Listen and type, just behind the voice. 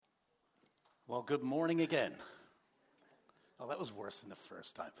Well, good morning again. Oh, that was worse than the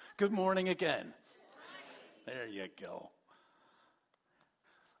first time. Good morning again. There you go.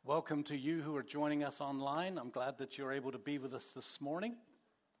 Welcome to you who are joining us online. I'm glad that you're able to be with us this morning.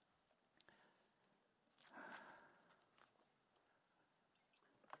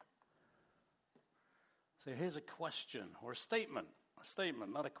 So here's a question or a statement,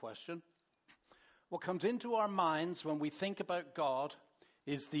 not a question. What comes into our minds when we think about God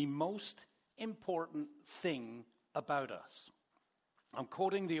is the most important thing about us. I'm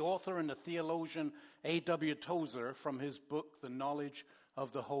quoting the author and the theologian A.W. Tozer from his book, The Knowledge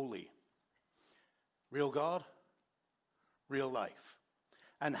of the Holy. Real God, real life.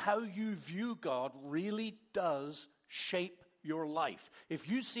 And how you view God really does shape your life. If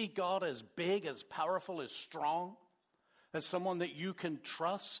you see God as big, as powerful, as strong, as someone that you can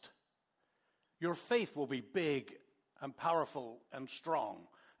trust, your faith will be big and powerful and strong.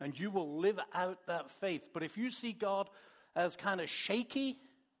 And you will live out that faith. But if you see God as kind of shaky,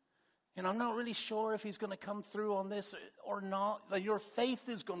 and I'm not really sure if he's going to come through on this or not, then your faith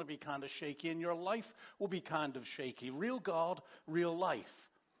is going to be kind of shaky and your life will be kind of shaky. Real God, real life.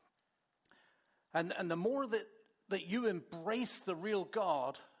 And the more that you embrace the real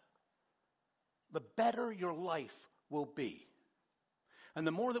God, the better your life will be. And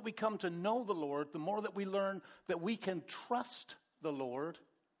the more that we come to know the Lord, the more that we learn that we can trust the Lord,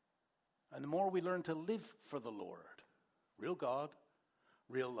 and the more we learn to live for the Lord. Real God,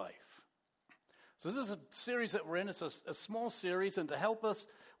 real life. So this is a series that we're in. It's a small series, and to help us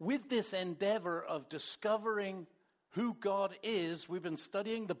with this endeavor of discovering who God is, we've been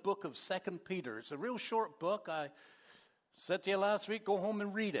studying the book of 2 Peter. It's a real short book. I said to you last week, go home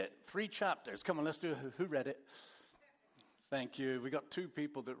and read it. 3 chapters. Come on, let's do it. Who read it? Thank you. We got 2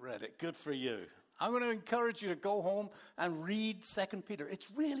 people that read it. Good for you. I'm going to encourage you to go home and read 2 Peter. It's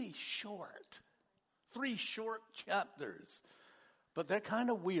really short. 3 short chapters. But they're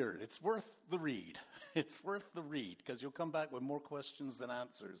kind of weird. It's worth the read. It's worth the read because you'll come back with more questions than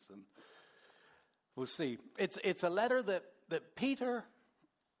answers. And we'll see. It's a letter that Peter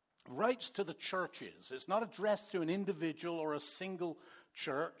writes to the churches. It's not addressed to an individual or a single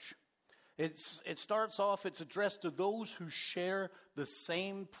church. It starts off, it's addressed to those who share the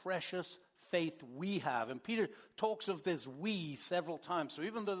same precious faith we have. And Peter talks of this we several times. So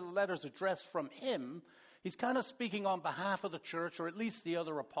even though the letter's addressed from him, he's kind of speaking on behalf of the church, or at least the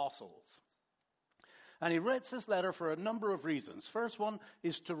other apostles. And he writes this letter for a number of reasons. First one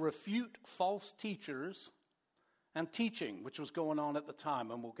is to refute false teachers and teaching, which was going on at the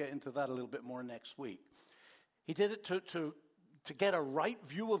time. And we'll get into that a little bit more next week. He did it to get a right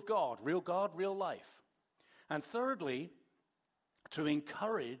view of God, real life. And thirdly, to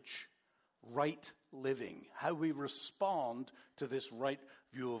encourage right living, how we respond to this right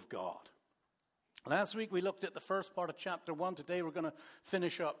view of God. Last week we looked at the first part of chapter 1. Today we're going to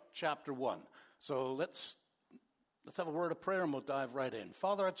finish up chapter 1. So let's have a word of prayer and we'll dive right in.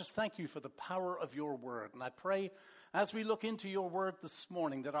 Father, I just thank you for the power of your word. And I pray as we look into your word this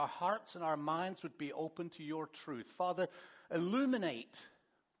morning that our hearts and our minds would be open to your truth. Father, illuminate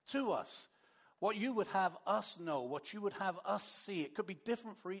to us what you would have us know, what you would have us see. It could be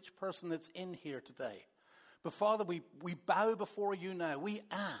different for each person that's in here today. But Father, we bow before you now. We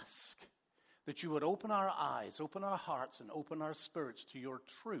ask that you would open our eyes, open our hearts, and open our spirits to your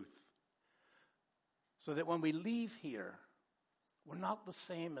truth. So that when we leave here, we're not the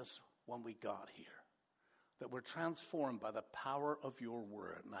same as when we got here. That we're transformed by the power of your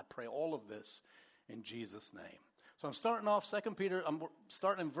word. And I pray all of this in Jesus' name. So I'm starting off 2 Peter, I'm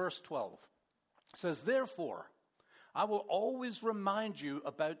starting in verse 12. It says, therefore, I will always remind you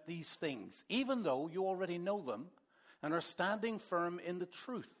about these things, even though you already know them and are standing firm in the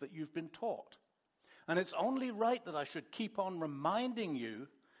truth that you've been taught. And it's only right that I should keep on reminding you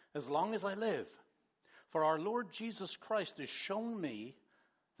as long as I live. For our Lord Jesus Christ has shown me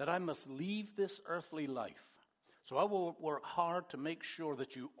that I must leave this earthly life. So I will work hard to make sure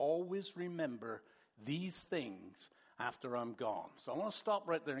that you always remember these things after I'm gone. So I want to stop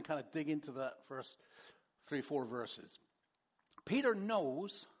right there and kind of dig into that first 3-4 verses. Peter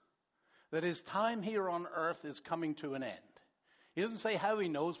knows that his time here on earth is coming to an end. He doesn't say how he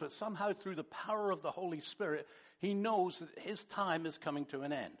knows, but somehow through the power of the Holy Spirit, he knows that his time is coming to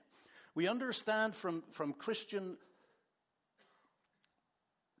an end. We understand from Christian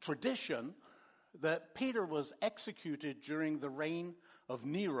tradition that Peter was executed during the reign of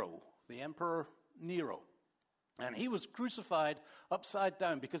Nero, the Emperor Nero. And he was crucified upside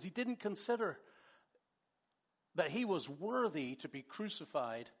down because he didn't consider that he was worthy to be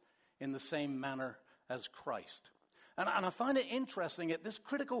crucified in the same manner as Christ. And I find it interesting at this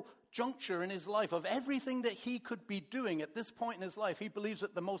critical juncture in his life of everything that he could be doing at this point in his life, he believes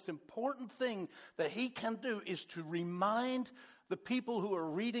that the most important thing that he can do is to remind the people who are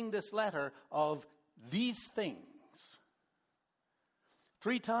reading this letter of these things.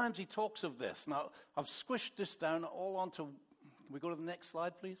 3 times he talks of this. Now, I've squished this down all onto, can we go to the next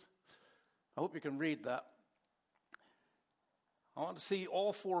slide, please? I hope you can read that. I want to see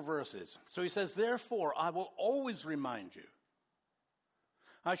all 4 verses. So he says, therefore, I will always remind you.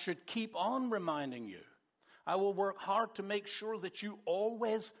 I should keep on reminding you. I will work hard to make sure that you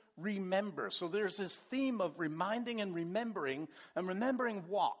always remember. So there's this theme of reminding and remembering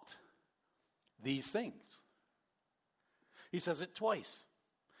what? These things. He says it twice.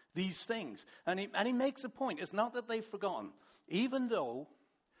 These things. And he makes a point. It's not that they've forgotten. Even though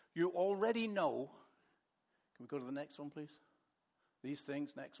you already know. Can we go to the next one, please? These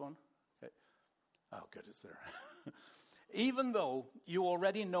things, next one. Okay. Oh, good, it's there. Even though you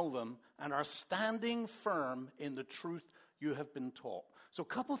already know them and are standing firm in the truth you have been taught. So a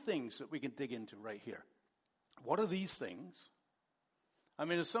couple things that we can dig into right here. What are these things? I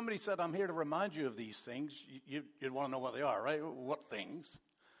mean, if somebody said, I'm here to remind you of these things, you'd want to know what they are, right? What things?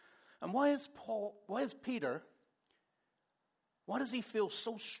 And why does Peter, why does he feel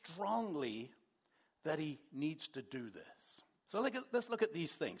so strongly that he needs to do this? So let's look at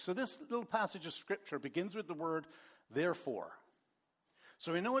these things. So this little passage of Scripture begins with the word therefore.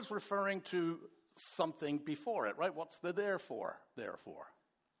 So we know it's referring to something before it, right? What's the therefore? Therefore.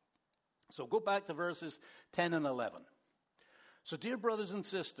 So go back to verses 10 and 11. So dear brothers and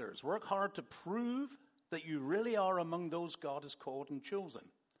sisters, work hard to prove that you really are among those God has called and chosen.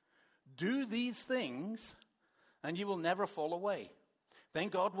 Do these things, and you will never fall away. Then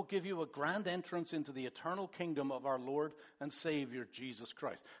God will give you a grand entrance into the eternal kingdom of our Lord and Savior, Jesus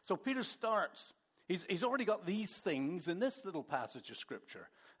Christ. So Peter starts, he's already got these things in this little passage of Scripture.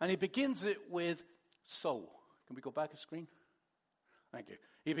 And he begins it with so. Can we go back a screen? Thank you.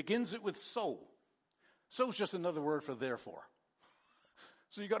 He begins it with so. So is just another word for therefore.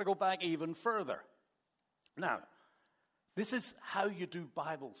 So you've got to go back even further. Now, this is how you do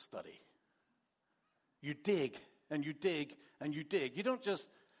Bible study. You dig, and you dig, and you dig. You don't just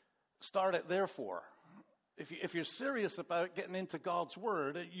start at therefore. If you're serious about getting into God's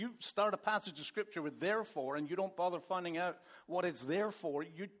Word, you start a passage of Scripture with therefore, and you don't bother finding out what it's there for,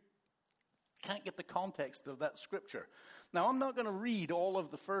 you can't get the context of that Scripture. Now, I'm not going to read all of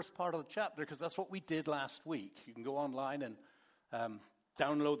the first part of the chapter, because that's what we did last week. You can go online and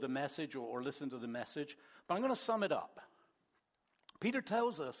download the message or listen to the message. But I'm going to sum it up. Peter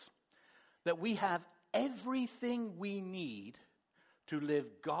tells us that we have everything we need to live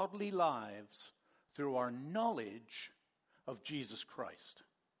godly lives through our knowledge of Jesus Christ.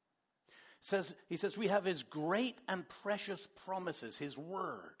 He says we have his great and precious promises, his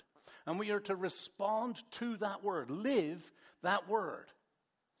word. And we are to respond to that word, live that word.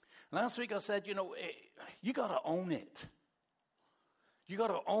 Last week I said, you got to own it. You got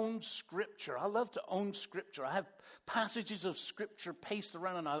to own Scripture. I love to own Scripture. I have passages of Scripture pasted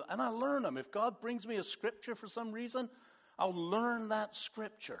around, and I learn them. If God brings me a Scripture for some reason, I'll learn that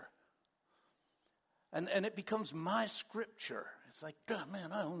Scripture. And it becomes my Scripture. It's like,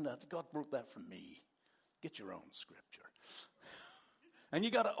 man, I own that. God wrote that for me. Get your own Scripture. And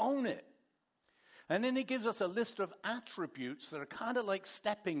you got to own it. And then he gives us a list of attributes that are kind of like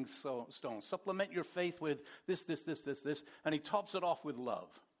stepping stones. Supplement your faith with this. And he tops it off with love.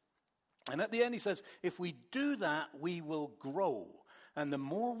 And at the end he says, if we do that, we will grow. And the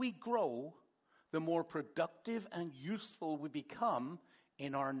more we grow, the more productive and useful we become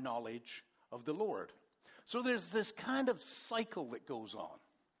in our knowledge of the Lord. So there's this kind of cycle that goes on.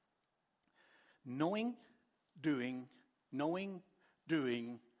 Knowing, doing, knowing,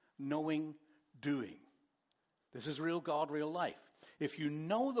 doing, knowing, doing. This is real God, real life. If you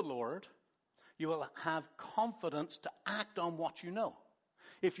know the Lord, you will have confidence to act on what you know.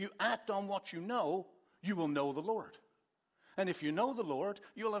 If you act on what you know, you will know the Lord. And if you know the Lord,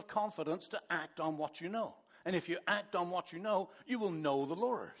 you will have confidence to act on what you know. And if you act on what you know, you will know the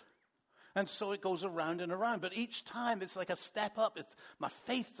Lord. And so it goes around and around. But each time it's like a step up. My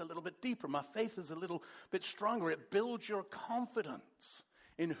faith's a little bit deeper. My faith is a little bit stronger. It builds your confidence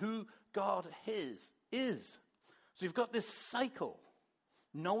in who God is. So you've got this cycle,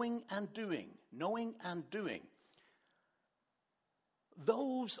 knowing and doing, knowing and doing.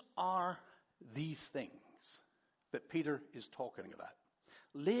 Those are these things that Peter is talking about.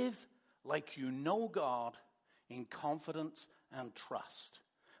 Live like you know God in confidence and trust.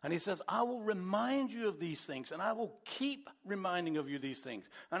 And he says, I will remind you of these things, and I will keep reminding of you these things.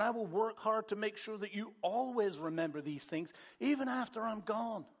 And I will work hard to make sure that you always remember these things, even after I'm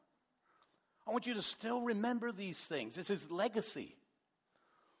gone. I want you to still remember these things. This is legacy.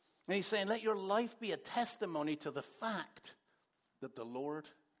 And he's saying, let your life be a testimony to the fact that the Lord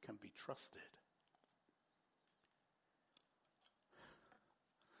can be trusted.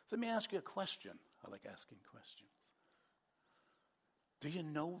 So let me ask you a question. I like asking questions. Do you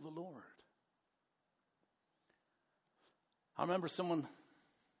know the Lord? I remember someone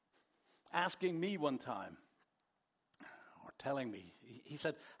asking me one time, or telling me, he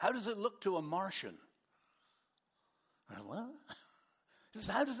said, how does it look to a Martian? I said, what? He says,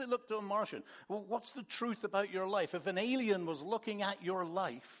 how does it look to a Martian? Well, what's the truth about your life? If an alien was looking at your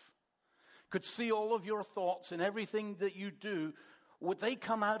life, could see all of your thoughts and everything that you do, would they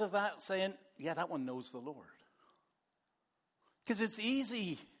come out of that saying, yeah, that one knows the Lord? Because it's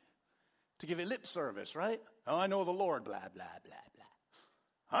easy to give it lip service, right? Oh, I know the Lord, blah, blah, blah,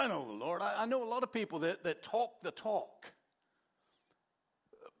 blah. I know the Lord. I know a lot of people that talk the talk,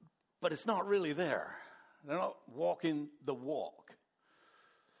 but it's not really there. They're not walking the walk.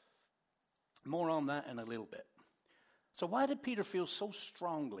 More on that in a little bit. So why did Peter feel so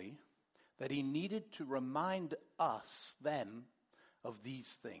strongly that he needed to remind us, them, of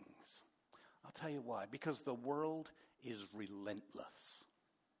these things? I'll tell you why. Because the world is relentless.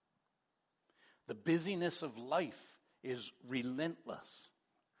 The busyness of life is relentless.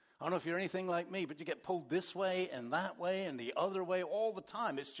 I don't know if you're anything like me, but you get pulled this way and that way and the other way all the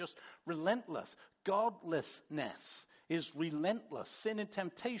time. It's just relentless. Godlessness is relentless. Sin and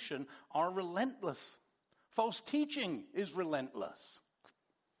temptation are relentless. False teaching is relentless.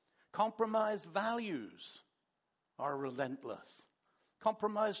 Compromised values are relentless.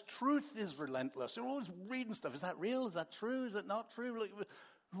 Compromised truth is relentless. They're always reading stuff. Is that real? Is that true? Is it not true?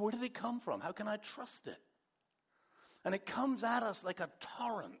 Where did it come from? How can I trust it? And it comes at us like a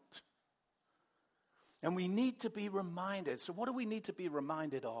torrent. And we need to be reminded. So what do we need to be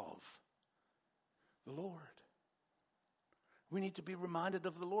reminded of? The Lord. We need to be reminded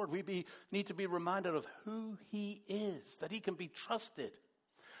of the Lord. We need to be reminded of who He is, that He can be trusted.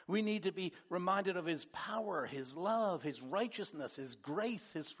 We need to be reminded of His power, His love, His righteousness, His grace,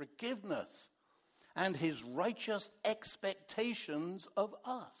 His forgiveness, and His righteous expectations of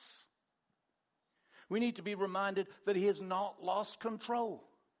us. We need to be reminded that He has not lost control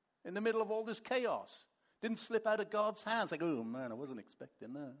in the middle of all this chaos. Didn't slip out of God's hands like, oh man, I wasn't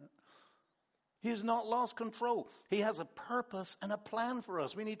expecting that. He has not lost control. He has a purpose and a plan for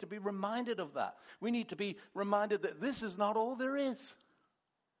us. We need to be reminded of that. We need to be reminded that this is not all there is.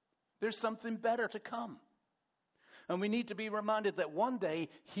 There's something better to come. And we need to be reminded that one day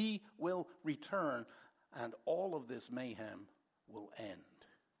He will return and all of this mayhem will end.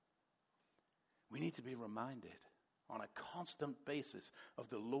 We need to be reminded on a constant basis of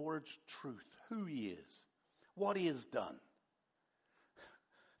the Lord's truth, who He is, what He has done.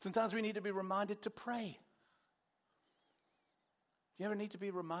 Sometimes we need to be reminded to pray. Do you ever need to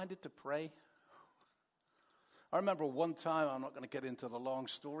be reminded to pray? I remember one time, I'm not going to get into the long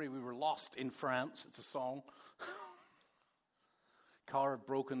story, we were lost in France. It's a song. Car had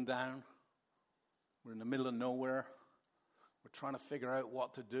broken down. We're in the middle of nowhere. We're trying to figure out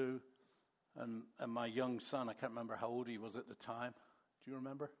what to do. And my young son, I can't remember how old he was at the time. Do you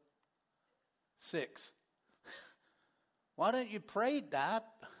remember? 6. Why don't you pray, Dad?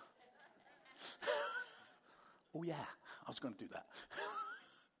 Oh, yeah, I was going to do that.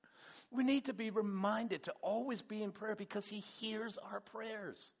 We need to be reminded to always be in prayer because He hears our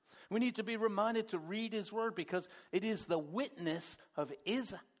prayers. We need to be reminded to read His Word because it is the witness of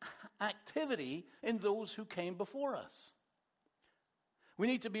His activity in those who came before us. We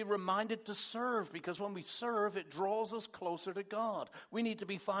need to be reminded to serve because when we serve, it draws us closer to God. We need to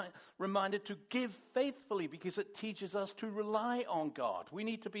be reminded to give faithfully because it teaches us to rely on God. We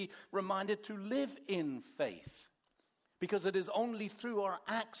need to be reminded to live in faith because it is only through our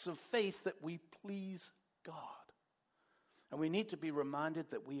acts of faith that we please God. And we need to be reminded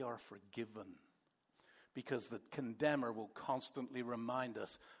that we are forgiven because the condemner will constantly remind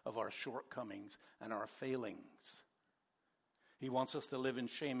us of our shortcomings and our failings. He wants us to live in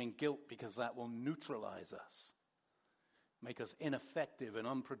shame and guilt because that will neutralize us, make us ineffective and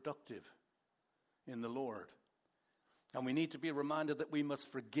unproductive in the Lord. And we need to be reminded that we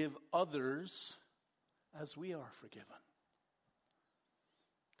must forgive others as we are forgiven.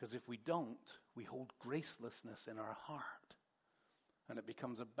 Because if we don't, we hold gracelessness in our heart, and it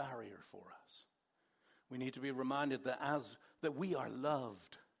becomes a barrier for us. We need to be reminded that we are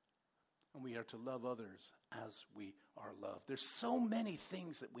loved And we are to love others as we are loved. There's so many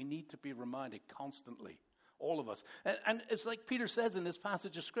things that we need to be reminded constantly, all of us. And it's like Peter says in this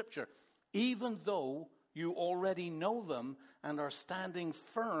passage of Scripture, even though you already know them and are standing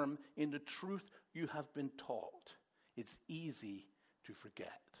firm in the truth you have been taught, it's easy to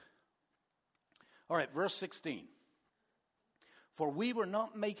forget. All right, verse 16. For we were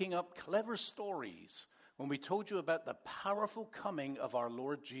not making up clever stories when we told you about the powerful coming of our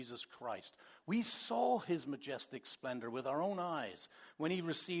Lord Jesus Christ. We saw his majestic splendor with our own eyes when he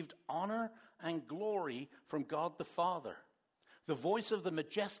received honor and glory from God the Father. The voice of the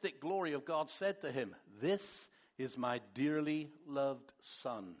majestic glory of God said to him, "This is my dearly loved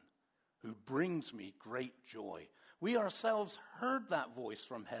Son, who brings me great joy." We ourselves heard that voice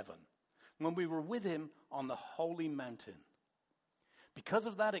from heaven when we were with him on the holy mountain. Because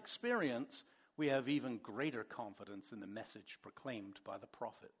of that experience, we have even greater confidence in the message proclaimed by the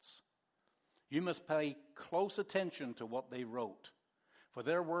prophets. You must pay close attention to what they wrote, for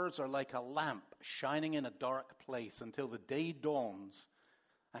their words are like a lamp shining in a dark place until the day dawns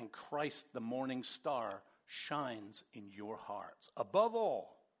and Christ, the morning star, shines in your hearts. Above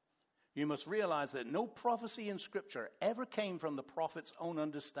all, you must realize that no prophecy in Scripture ever came from the prophet's own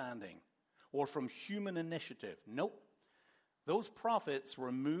understanding or from human initiative. Nope. Those prophets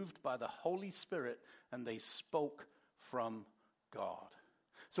were moved by the Holy Spirit and they spoke from God.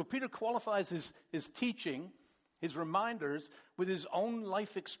 So Peter qualifies his teaching, his reminders, with his own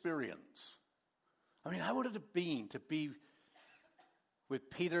life experience. I mean, how would it have been to be with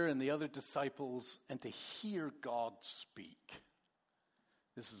Peter and the other disciples and to hear God speak?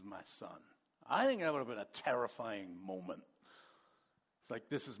 This is my son. I think that would have been a terrifying moment. It's like,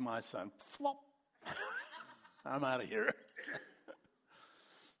 this is my son. Flop. I'm out of here.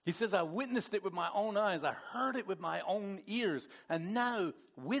 He says, I witnessed it with my own eyes. I heard it with my own ears. And now,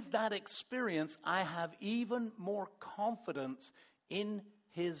 with that experience, I have even more confidence in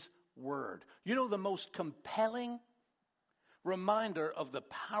his word. You know, the most compelling reminder of the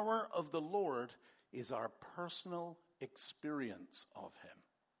power of the Lord is our personal experience of him.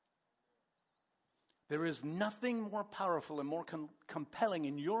 There is nothing more powerful and more compelling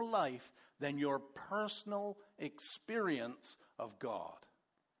in your life than your personal experience of God.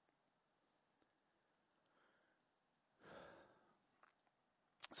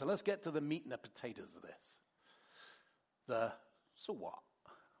 So let's get to the meat and the potatoes of this. So what?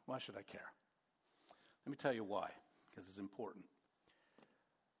 Why should I care? Let me tell you why, because it's important.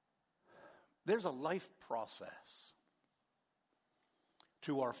 There's a life process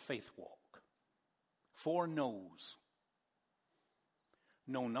to our faith walk. 4 no's.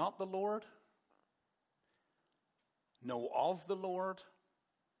 Know not the Lord. Know of the Lord.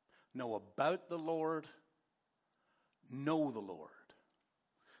 Know about the Lord. Know the Lord.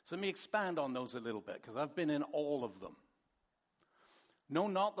 So let me expand on those a little bit, because I've been in all of them. Know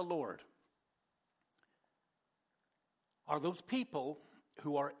not the Lord are those people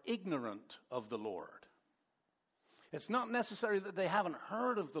who are ignorant of the Lord. It's not necessary that they haven't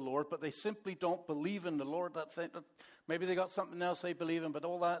heard of the Lord, but they simply don't believe in the Lord. Maybe they got something else they believe in, but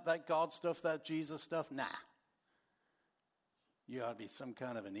all that God stuff, that Jesus stuff, nah. You ought to be some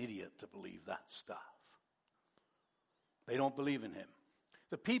kind of an idiot to believe that stuff. They don't believe in him.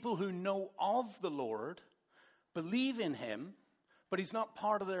 The people who know of the Lord believe in him, but he's not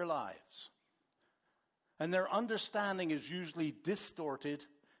part of their lives. And their understanding is usually distorted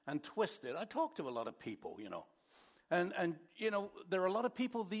and twisted. I talk to a lot of people, And there are a lot of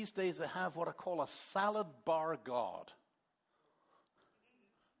people these days that have what I call a salad bar God.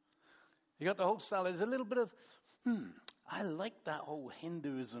 You got the whole salad. There's a little bit of, I like that whole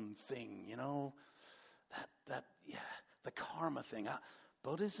Hinduism thing, the karma thing.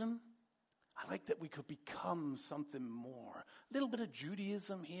 Buddhism, I like that we could become something more. A little bit of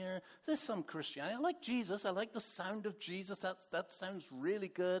Judaism here. There's some Christianity. I like Jesus. I like the sound of Jesus. That sounds really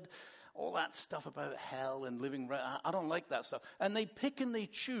good. All that stuff about hell and living right. I don't like that stuff. And they pick and they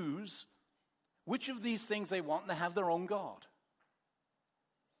choose which of these things they want, and they have their own God.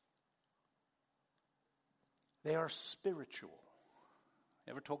 They are spiritual.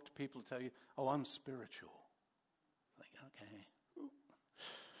 You ever talk to people who tell you, oh, I'm spiritual? Like, okay.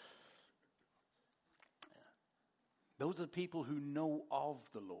 Those are the people who know of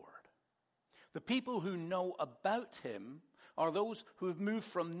the Lord. The people who know about him are those who have moved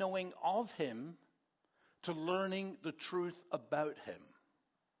from knowing of him to learning the truth about him.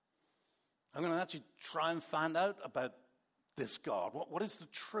 I'm going to actually try and find out about this God. What is the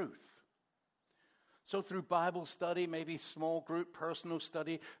truth? So through Bible study, maybe small group, personal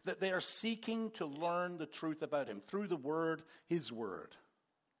study, that they are seeking to learn the truth about him through the Word, his Word.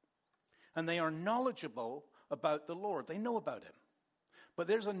 and they are knowledgeable about the Lord. They know about him. But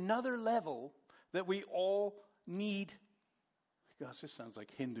there's another level that we all need. Gosh, this sounds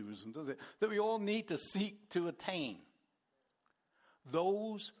like Hinduism, doesn't it? That we all need to seek to attain.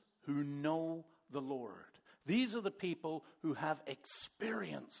 Those who know the Lord. These are the people who have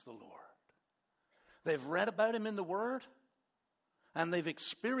experienced the Lord. They've read about him in the Word, and they've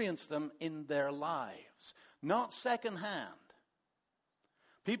experienced them in their lives. Not secondhand.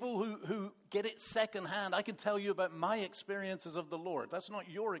 People who get it secondhand, I can tell you about my experiences of the Lord. That's not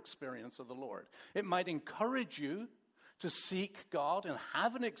your experience of the Lord. It might encourage you to seek God and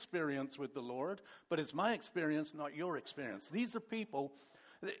have an experience with the Lord, but it's my experience, not your experience. These are people,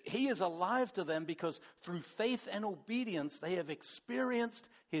 he is alive to them because through faith and obedience, they have experienced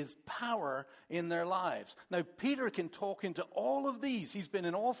his power in their lives. Now, Peter can talk into all of these. He's been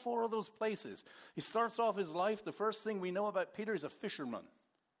in all four of those places. He starts off his life, the first thing we know about Peter is a fisherman.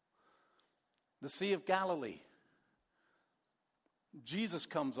 The Sea of Galilee. Jesus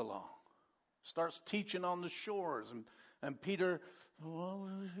comes along, starts teaching on the shores, and Peter, well,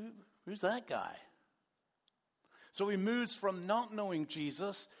 who's that guy? So he moves from not knowing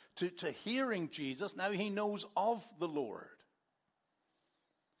Jesus to hearing Jesus. Now he knows of the Lord.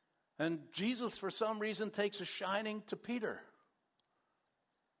 And Jesus, for some reason, takes a shining to Peter.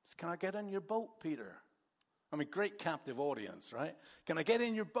 Says, can I get in your boat, Peter? I mean, great captive audience, right? Can I get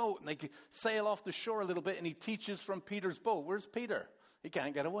in your boat? And they sail off the shore a little bit, and he teaches from Peter's boat. Where's Peter? He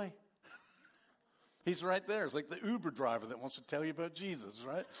can't get away. He's right there. It's like the Uber driver that wants to tell you about Jesus,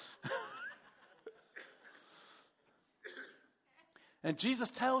 right? And Jesus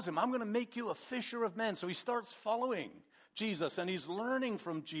tells him, I'm going to make you a fisher of men. So he starts following Jesus, and he's learning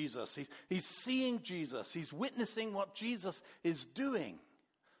from Jesus. He's seeing Jesus. He's witnessing what Jesus is doing.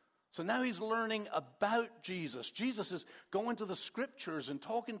 So now he's learning about Jesus. Jesus is going to the scriptures and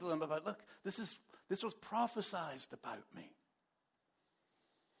talking to them about, look, this was prophesied about me.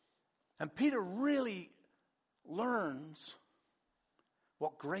 And Peter really learns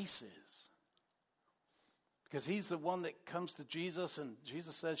what grace is. Because he's the one that comes to Jesus, and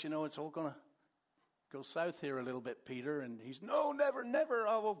Jesus says, it's all going to go south here a little bit, Peter. And he's, no, never, never.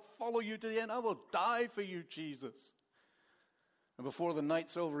 I will follow you to the end. I will die for you, Jesus. And before the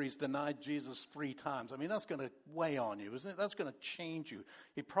night's over, he's denied Jesus 3 times. I mean, that's going to weigh on you, isn't it? That's going to change you.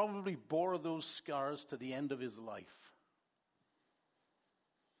 He probably bore those scars to the end of his life.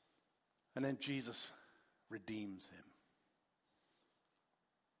 And then Jesus redeems him.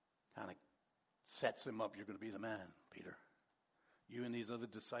 Kind of sets him up. You're going to be the man, Peter. You and these other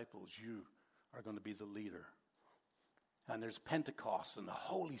disciples, you are going to be the leader. And there's Pentecost, and the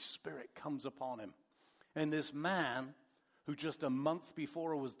Holy Spirit comes upon him. And this man, who just a month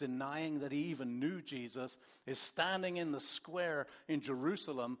before was denying that he even knew Jesus, is standing in the square in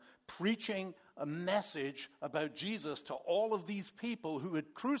Jerusalem preaching a message about Jesus to all of these people who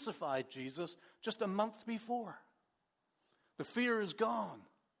had crucified Jesus just a month before. The fear is gone.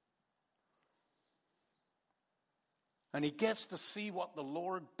 And he gets to see what the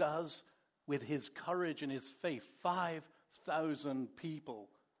Lord does with his courage and his faith. 5,000 people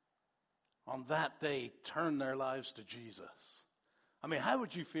on that day turn their lives to Jesus. I mean, how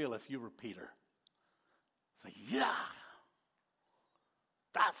would you feel if you were Peter? Say, yeah,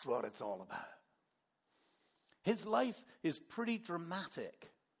 that's what it's all about. His life is pretty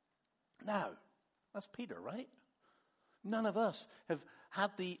dramatic. Now, that's Peter, right? None of us have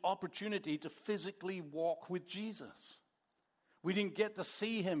had the opportunity to physically walk with Jesus. We didn't get to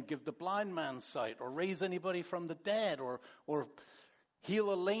see him give the blind man sight or raise anybody from the dead or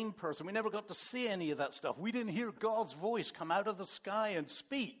heal a lame person. We never got to see any of that stuff. We didn't hear God's voice come out of the sky and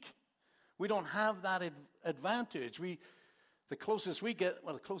speak. We don't have that advantage. The closest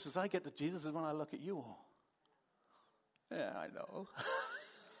I get to Jesus is when I look at you all. Yeah, I know.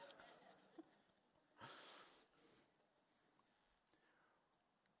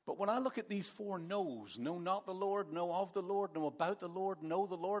 But when I look at these 4 no's, no, not the Lord, no, of the Lord, no, about the Lord, know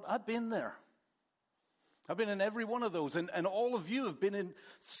the Lord, I've been there. I've been in every one of those, and all of you have been in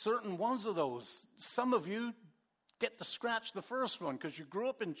certain ones of those. Some of you get to scratch the first one because you grew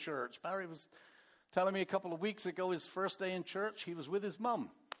up in church. Barry was telling me a couple of weeks ago, his first day in church, he was with his mum.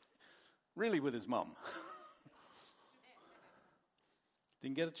 Really with his mum.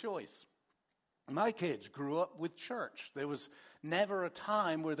 Didn't get a choice. My kids grew up with church. There was never a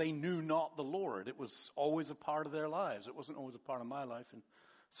time where they knew not the Lord. It was always a part of their lives. It wasn't always a part of my life, and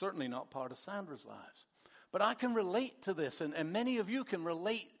certainly not part of Sandra's lives. But I can relate to this, and many of you can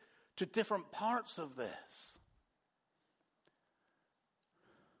relate to different parts of this.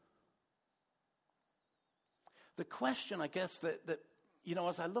 The question, I guess, that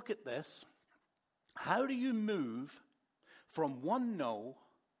as I look at this, how do you move from one no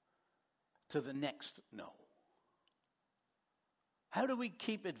to the next no? How do we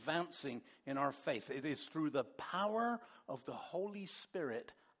keep advancing in our faith? It is through the power of the Holy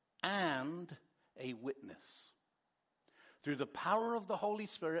Spirit and a witness. Through the power of the Holy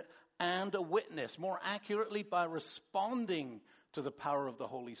Spirit and a witness. More accurately, by responding to the power of the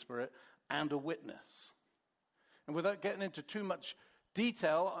Holy Spirit and a witness. And without getting into too much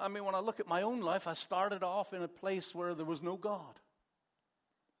detail, when I look at my own life, I started off in a place where there was no God.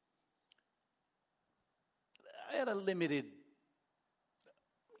 I had a limited,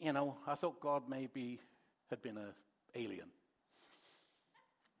 I thought God maybe had been an alien.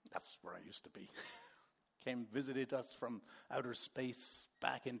 That's where I used to be. Came, visited us from outer space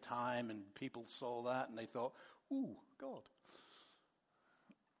back in time, and people saw that and they thought, ooh, God.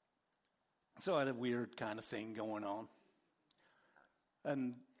 So I had a weird kind of thing going on.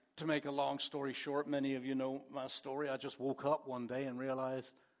 And to make a long story short, many of you know my story. I just woke up one day and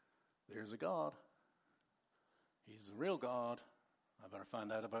realized there's a God. He's the real God. I better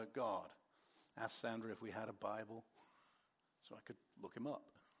find out about God. Asked Sandra if we had a Bible so I could look him up.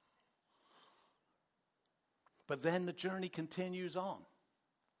 But then the journey continues on.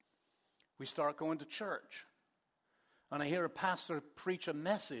 We start going to church. And I hear a pastor preach a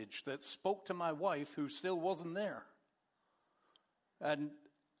message that spoke to my wife, who still wasn't there. And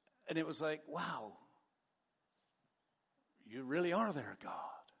it was like, wow, you really are there, God.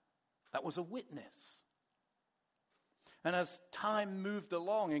 That was a witness. And as time moved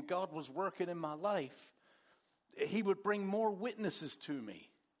along and God was working in my life, he would bring more witnesses to me.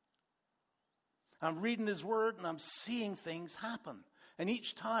 I'm reading his word and I'm seeing things happen. And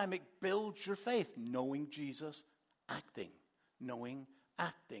each time it builds your faith, knowing Jesus, acting, knowing,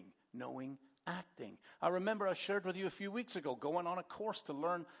 acting, knowing, acting. I remember I shared with you a few weeks ago going on a course to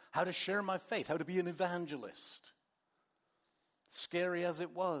learn how to share my faith, how to be an evangelist. Scary as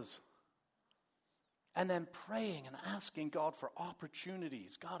it was. And then praying and asking God for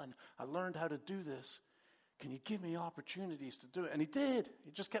opportunities. God, I learned how to do this. Can you give me opportunities to do it? And he did.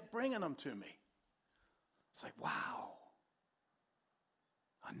 He just kept bringing them to me. It's like, wow.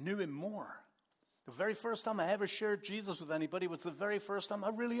 I knew him more. The very first time I ever shared Jesus with anybody was the very first time I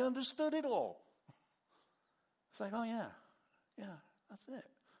really understood it all. It's like, oh yeah, that's it.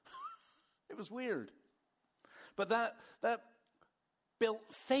 It was weird. But that built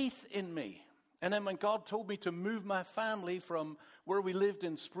faith in me. And then when God told me to move my family from where we lived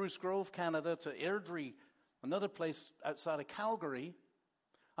in Spruce Grove, Canada, to Airdrie, another place outside of Calgary,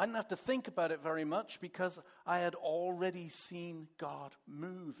 I didn't have to think about it very much because I had already seen God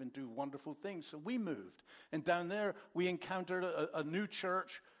move and do wonderful things. So we moved. And down there, we encountered a new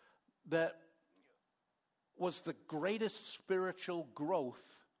church that was the greatest spiritual growth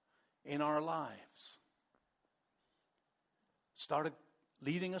in our lives. Started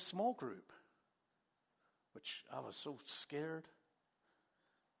leading a small group, which I was so scared.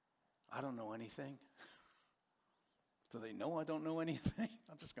 I don't know anything. Do they know I don't know anything?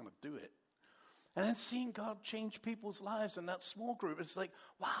 I'm just going to do it. And then seeing God change people's lives in that small group, it's like,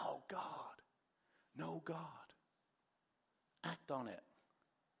 wow, God, know God. Act on it.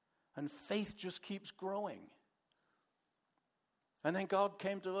 And faith just keeps growing. And then God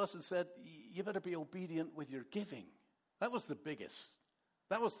came to us and said, you better be obedient with your giving. That was the biggest.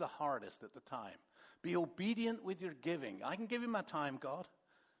 That was the hardest at the time. Be obedient with your giving. I can give you my time, God.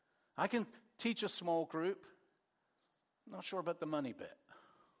 I can teach a small group. Not sure about the money bit.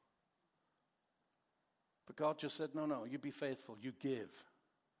 But God just said, no, you be faithful, you give.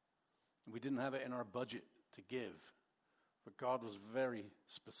 And we didn't have it in our budget to give. But God was very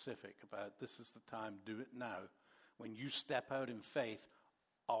specific about, this is the time, do it now. When you step out in faith,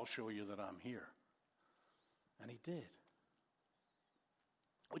 I'll show you that I'm here. And he did.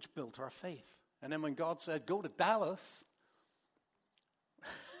 Which built our faith. And then when God said, go to Dallas,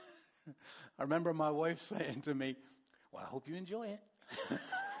 I remember my wife saying to me, well, I hope you enjoy it.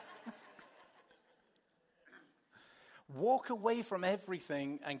 Walk away from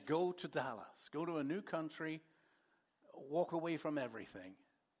everything and go to Dallas. Go to a new country. Walk away from everything.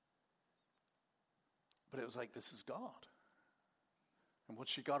 But it was like, this is God. And once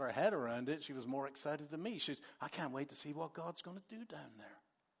she got her head around it, she was more excited than me. She's, I can't wait to see what God's going to do down there.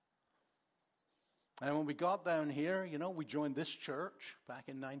 And when we got down here, we joined this church back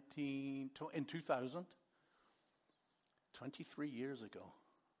in 2000. 23 years ago.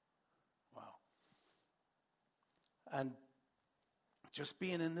 Wow. And just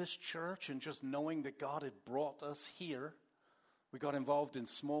being in this church and just knowing that God had brought us here, we got involved in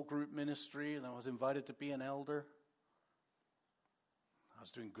small group ministry and I was invited to be an elder. I was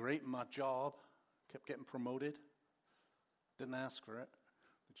doing great in my job, kept getting promoted. Didn't ask for it.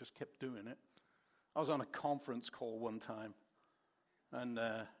 I just kept doing it. I was on a conference call one time, and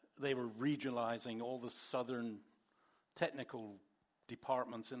they were regionalizing all the southern technical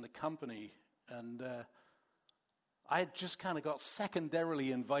departments in the company, and I had just kind of got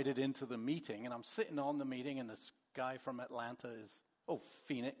secondarily invited into the meeting, and I'm sitting on the meeting, and this guy from Atlanta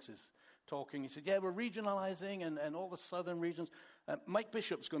Phoenix is talking. He said, yeah, we're regionalizing and all the southern regions. Mike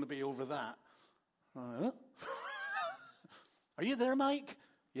Bishop's going to be over that. Huh? Are you there, Mike?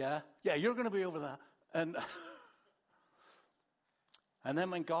 Yeah, you're going to be over that. And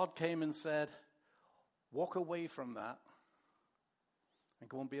then when God came and said, walk away from that and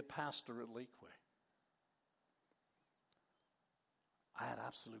go and be a pastor at Lakeway, I had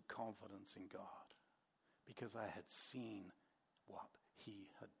absolute confidence in God because I had seen what he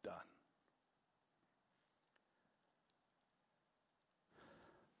had done.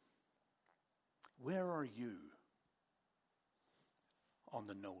 Where are you on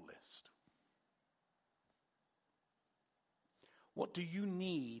the no list? What do you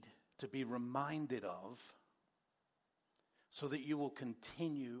need to be reminded of so that you will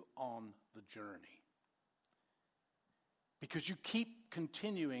continue on the journey? Because you keep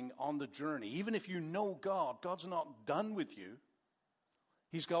continuing on the journey. Even if you know God, God's not done with you.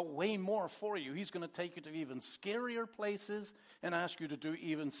 He's got way more for you. He's going to take you to even scarier places and ask you to do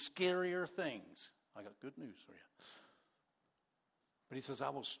even scarier things. I got good news for you. But he says, I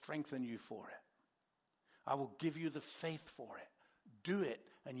will strengthen you for it. I will give you the faith for it. Do it,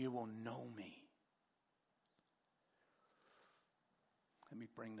 and you will know me. Let me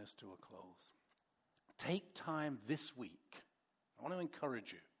bring this to a close. Take time this week. I want to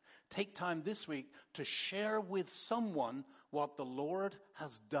encourage you. Take time this week to share with someone what the Lord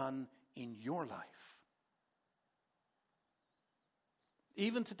has done in your life.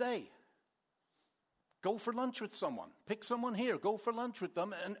 Even today, go for lunch with someone. Pick someone here. Go for lunch with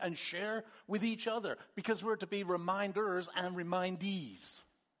them and share with each other. Because we're to be reminders and remindees,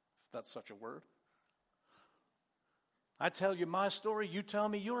 if that's such a word. I tell you my story, you tell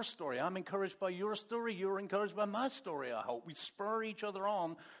me your story. I'm encouraged by your story, you're encouraged by my story, I hope. We spur each other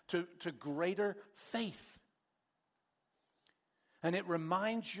on to greater faith. And it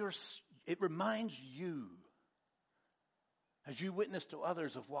reminds you, as you witness to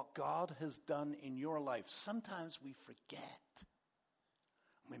others, of what God has done in your life. Sometimes we forget.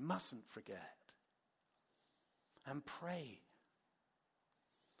 We mustn't forget. And pray.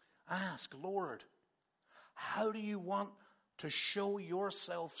 Ask, Lord, how do you want to show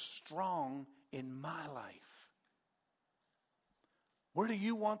yourself strong in my life? Where do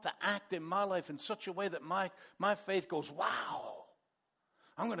you want to act in my life in such a way that my faith goes, wow,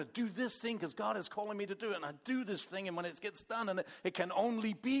 I'm going to do this thing because God is calling me to do it. And I do this thing, and when it gets done and it can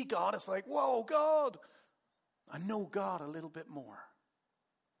only be God, it's like, whoa, God, I know God a little bit more.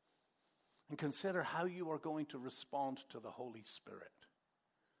 And consider how you are going to respond to the Holy Spirit.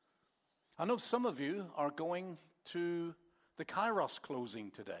 I know some of you are going to the Kairos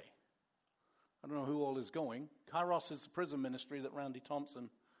closing today. I don't know who all is going. Kairos is the prison ministry that Randy Thompson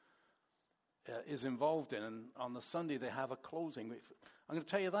is involved in. And on the Sunday they have a closing. I'm going to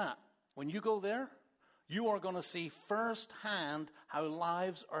tell you that. When you go there, you are going to see firsthand how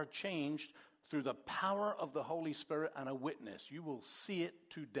lives are changed through the power of the Holy Spirit and a witness. You will see it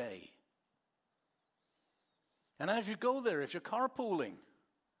today. And as you go there, if you're carpooling,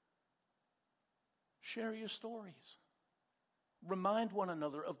 share your stories. Remind one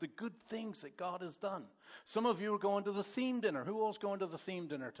another of the good things that God has done. Some of you are going to the theme dinner. Who else is going to the theme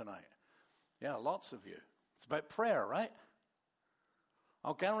dinner tonight? Yeah, lots of you. It's about prayer, right?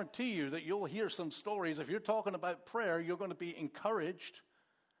 I'll guarantee you that you'll hear some stories. If you're talking about prayer, you're going to be encouraged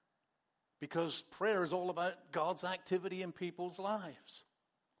because prayer is all about God's activity in people's lives.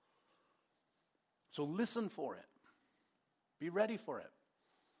 So listen for it. Be ready for it.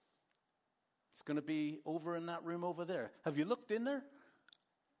 It's going to be over in that room over there. Have you looked in there?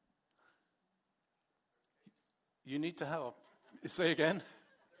 You need to have say again?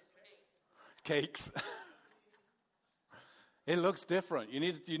 Cakes. It looks different. You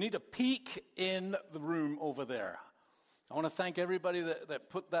need a peek in the room over there. I want to thank everybody that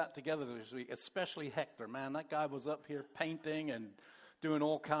put that together this week, especially Hector. Man, that guy was up here painting and doing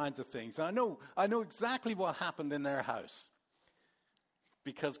all kinds of things. And I know exactly what happened in their house.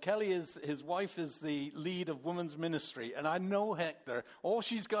 Because Kelly his wife is the lead of women's ministry. And I know Hector. All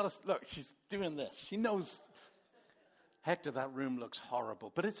she's got to, look, she's doing this. She knows, Hector, that room looks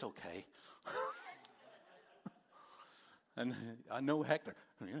horrible, but it's okay. And I know Hector,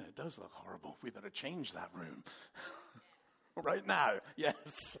 yeah, it does look horrible. We better change that room. right now.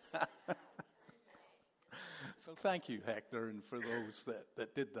 Yes. So thank you, Hector, and for those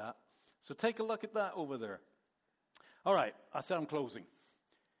that did that. So take a look at that over there. All right, I said I'm closing.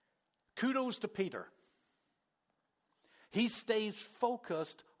 Kudos to Peter. He stays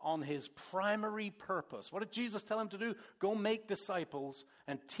focused on his primary purpose. What did Jesus tell him to do? Go make disciples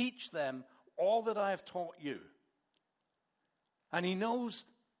and teach them all that I have taught you. And he knows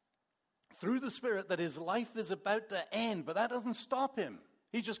through the Spirit that his life is about to end, but that doesn't stop him.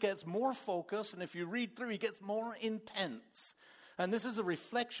 He just gets more focused, and if you read through, he gets more intense. And this is a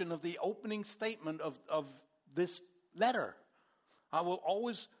reflection of the opening statement of this letter. I will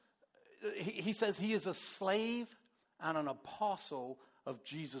always, he says he is a slave and an apostle of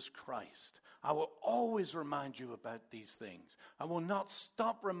Jesus Christ. I will always remind you about these things. I will not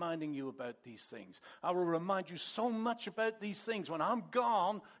stop reminding you about these things. I will remind you so much about these things. When I'm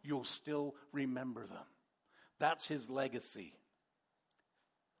gone, you'll still remember them. That's his legacy.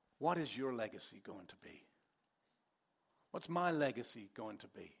 What is your legacy going to be? What's my legacy going to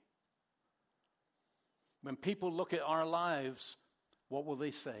be? When people look at our lives, what will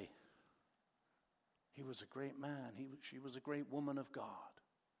they say? He was a great man. She was a great woman of God.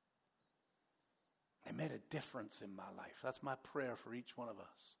 They made a difference in my life. That's my prayer for each one of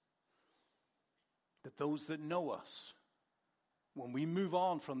us. That those that know us, when we move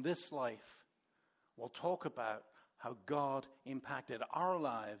on from this life, will talk about how God impacted our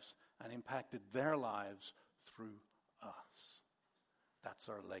lives and impacted their lives through us. That's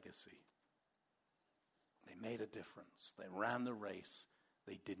our legacy. They made a difference. They ran the race.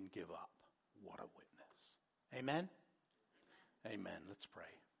 They didn't give up. What a witness. Amen? Amen. Let's pray.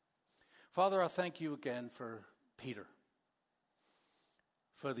 Father, I thank you again for Peter,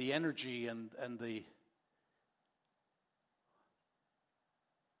 for the energy and the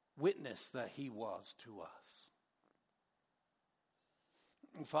witness that he was to us.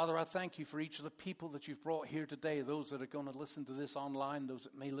 And Father, I thank you for each of the people that you've brought here today, those that are going to listen to this online, those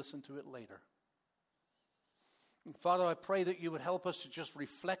that may listen to it later. And Father, I pray that you would help us to just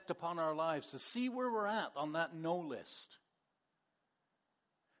reflect upon our lives, to see where we're at on that no list,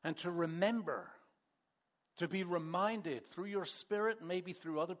 and to remember, to be reminded through your Spirit, maybe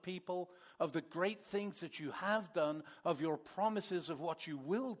through other people, of the great things that you have done, of your promises of what you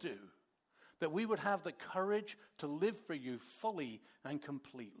will do, that we would have the courage to live for you fully and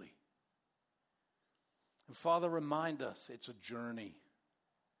completely. And Father, remind us it's a journey.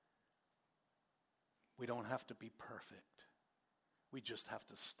 We don't have to be perfect. We just have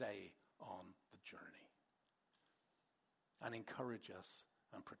to stay on the journey. And encourage us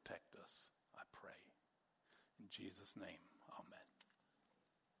and protect us, I pray. In Jesus' name, amen.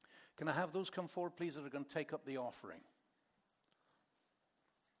 Can I have those come forward, please, that are going to take up the offering?